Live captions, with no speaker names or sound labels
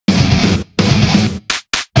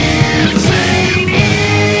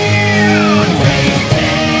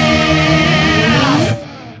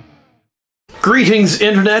Greetings,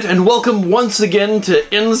 Internet, and welcome once again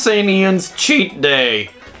to Insane Ian's Cheat Day.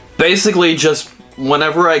 Basically, just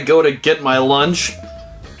whenever I go to get my lunch,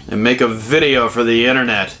 I make a video for the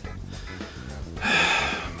Internet.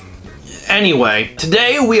 Anyway,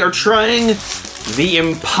 today we are trying the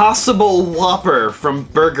Impossible Whopper from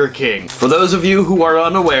Burger King. For those of you who are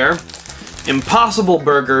unaware, Impossible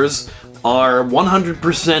Burgers are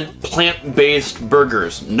 100% plant-based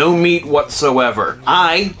burgers. No meat whatsoever.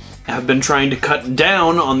 I have been trying to cut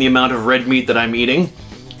down on the amount of red meat that I'm eating.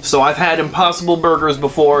 So I've had Impossible Burgers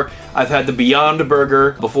before. I've had the Beyond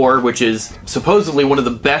Burger before, which is supposedly one of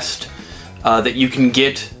the best that you can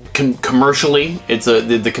get commercially. It's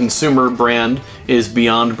the consumer brand is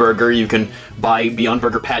Beyond Burger. You can buy Beyond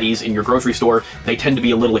Burger patties in your grocery store. They tend to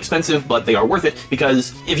be a little expensive, but they are worth it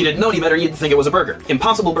because if you didn't know any better, you'd think it was a burger.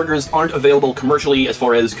 Impossible Burgers aren't available commercially as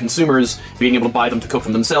far as consumers being able to buy them to cook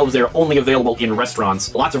them themselves. They're only available in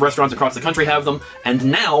restaurants. Lots of restaurants across the country have them, and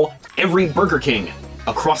now every Burger King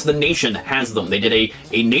across the nation has them. They did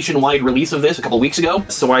a nationwide release of this a couple weeks ago,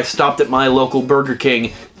 so I stopped at my local Burger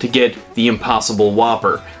King to get the Impossible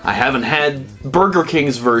Whopper. I haven't had Burger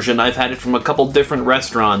King's version. I've had it from a couple different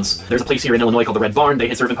restaurants. There's a place here in Illinois called the Red Barn.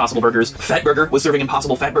 They serve Impossible Burgers. Fat Burger was serving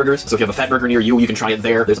Impossible Fat Burgers, so if you have a Fat Burger near you, you can try it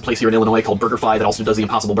there. There's a place here in Illinois called BurgerFi that also does the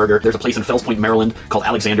Impossible Burger. There's a place in Fells Point, Maryland called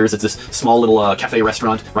Alexander's. It's this small little cafe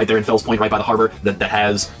restaurant right there in Fells Point, right by the harbor, that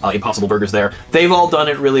has Impossible Burgers there. They've all done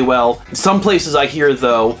it really well. Some places I hear,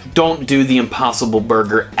 though, don't do the Impossible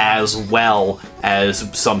Burger as well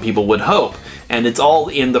as some people would hope. And it's all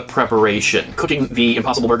in the preparation. Cooking the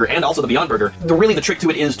Impossible Burger and also the Beyond Burger, really the trick to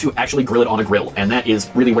it is to actually grill it on a grill, and that is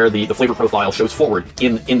really where the flavor profile shows forward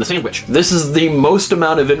in the sandwich. This is the most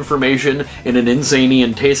amount of information in an Insane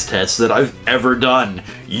Ian taste test that I've ever done.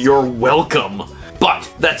 You're welcome. But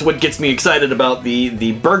that's what gets me excited about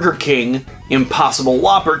the Burger King Impossible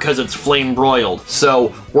Whopper, because it's flame broiled.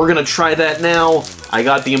 So we're gonna try that now. I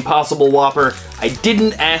got the Impossible Whopper. I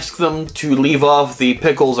didn't ask them to leave off the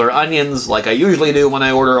pickles or onions like I usually do when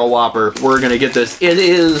I order a Whopper. We're gonna get this. It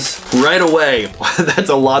is right away. That's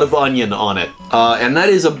a lot of onion on it. And that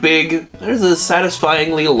is there's a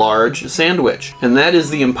satisfyingly large sandwich. And that is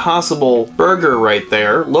the Impossible Burger right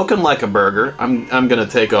there, looking like a burger. I'm gonna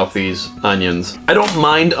take off these onions. I don't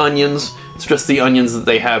mind onions. It's just the onions that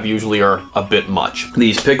they have usually are a bit much.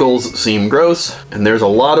 These pickles seem gross, and there's a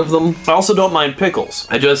lot of them. I also don't mind pickles.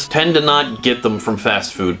 I just tend to not get them from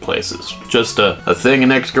fast food places. Just a thing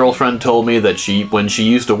an ex-girlfriend told me that when she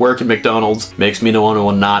used to work at McDonald's, makes me want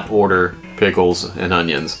to not order pickles and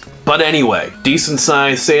onions. But anyway, decent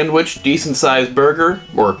sized sandwich, decent sized burger,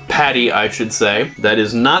 or patty I should say, that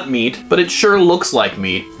is not meat, but it sure looks like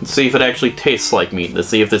meat. Let's see if it actually tastes like meat. Let's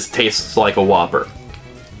see if this tastes like a Whopper.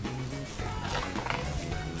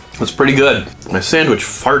 It's pretty good. My sandwich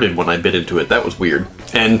farted when I bit into it. That was weird.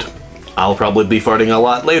 And I'll probably be farting a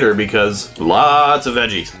lot later because lots of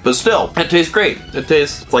veggies. But still, it tastes great. It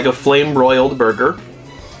tastes like a flame broiled burger.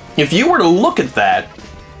 If you were to look at that,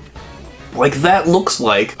 like that looks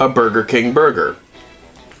like a Burger King burger.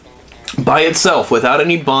 By itself, without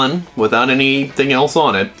any bun, without anything else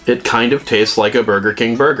on it, it kind of tastes like a Burger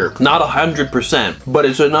King burger. Not 100%, but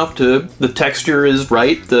it's enough the texture is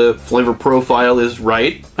right, the flavor profile is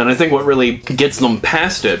right, and I think what really gets them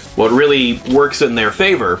past it, what really works in their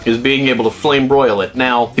favor, is being able to flame broil it.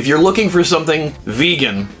 Now, if you're looking for something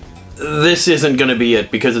vegan, this isn't going to be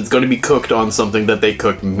it, because it's going to be cooked on something that they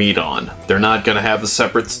cook meat on. They're not going to have a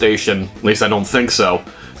separate station, at least I don't think so,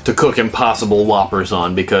 to cook Impossible Whoppers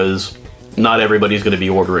on, because not everybody's going to be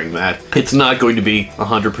ordering that. It's not going to be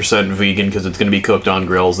 100% vegan because it's going to be cooked on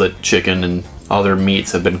grills that chicken and other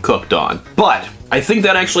meats have been cooked on. But I think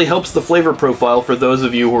that actually helps the flavor profile for those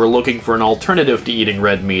of you who are looking for an alternative to eating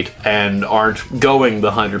red meat and aren't going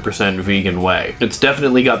the 100% vegan way. It's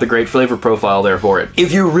definitely got the great flavor profile there for it.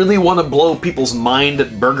 If you really want to blow people's mind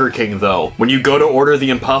at Burger King though, when you go to order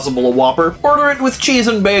the Impossible Whopper, order it with cheese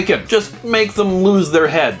and bacon. Just make them lose their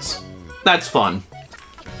heads. That's fun.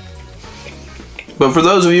 But for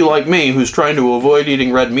those of you like me who's trying to avoid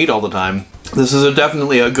eating red meat all the time, this is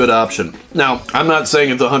definitely a good option. Now, I'm not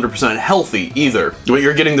saying it's 100% healthy either, but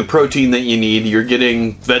you're getting the protein that you need, you're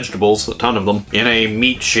getting vegetables, a ton of them, in a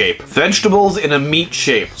meat shape. Vegetables in a meat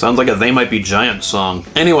shape. Sounds like a They Might Be Giant song.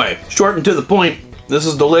 Anyway, short and to the point, this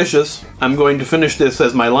is delicious. I'm going to finish this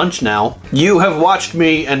as my lunch now. You have watched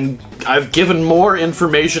me, and I've given more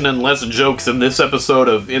information and less jokes in this episode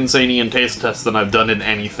of Insane Ian Taste Test than I've done in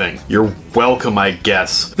anything. You're welcome, I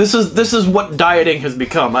guess. This is what dieting has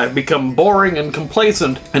become. I've become boring and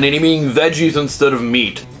complacent, and eating veggies instead of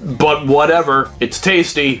meat. But whatever, it's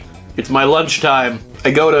tasty. It's my lunchtime. I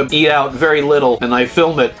go to eat out very little and I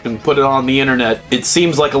film it and put it on the internet. It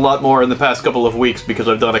seems like a lot more in the past couple of weeks because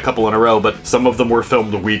I've done a couple in a row, but some of them were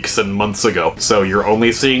filmed weeks and months ago. So you're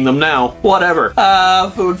only seeing them now. Whatever.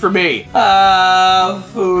 Food for me.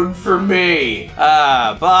 Food for me.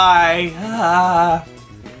 Bye.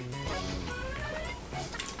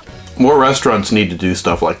 More restaurants need to do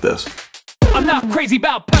stuff like this. I'm not crazy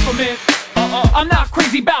about peppermint. I'm not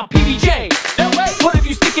crazy about PBJ. But if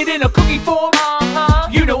you stick it in a cookie form,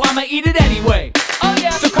 you know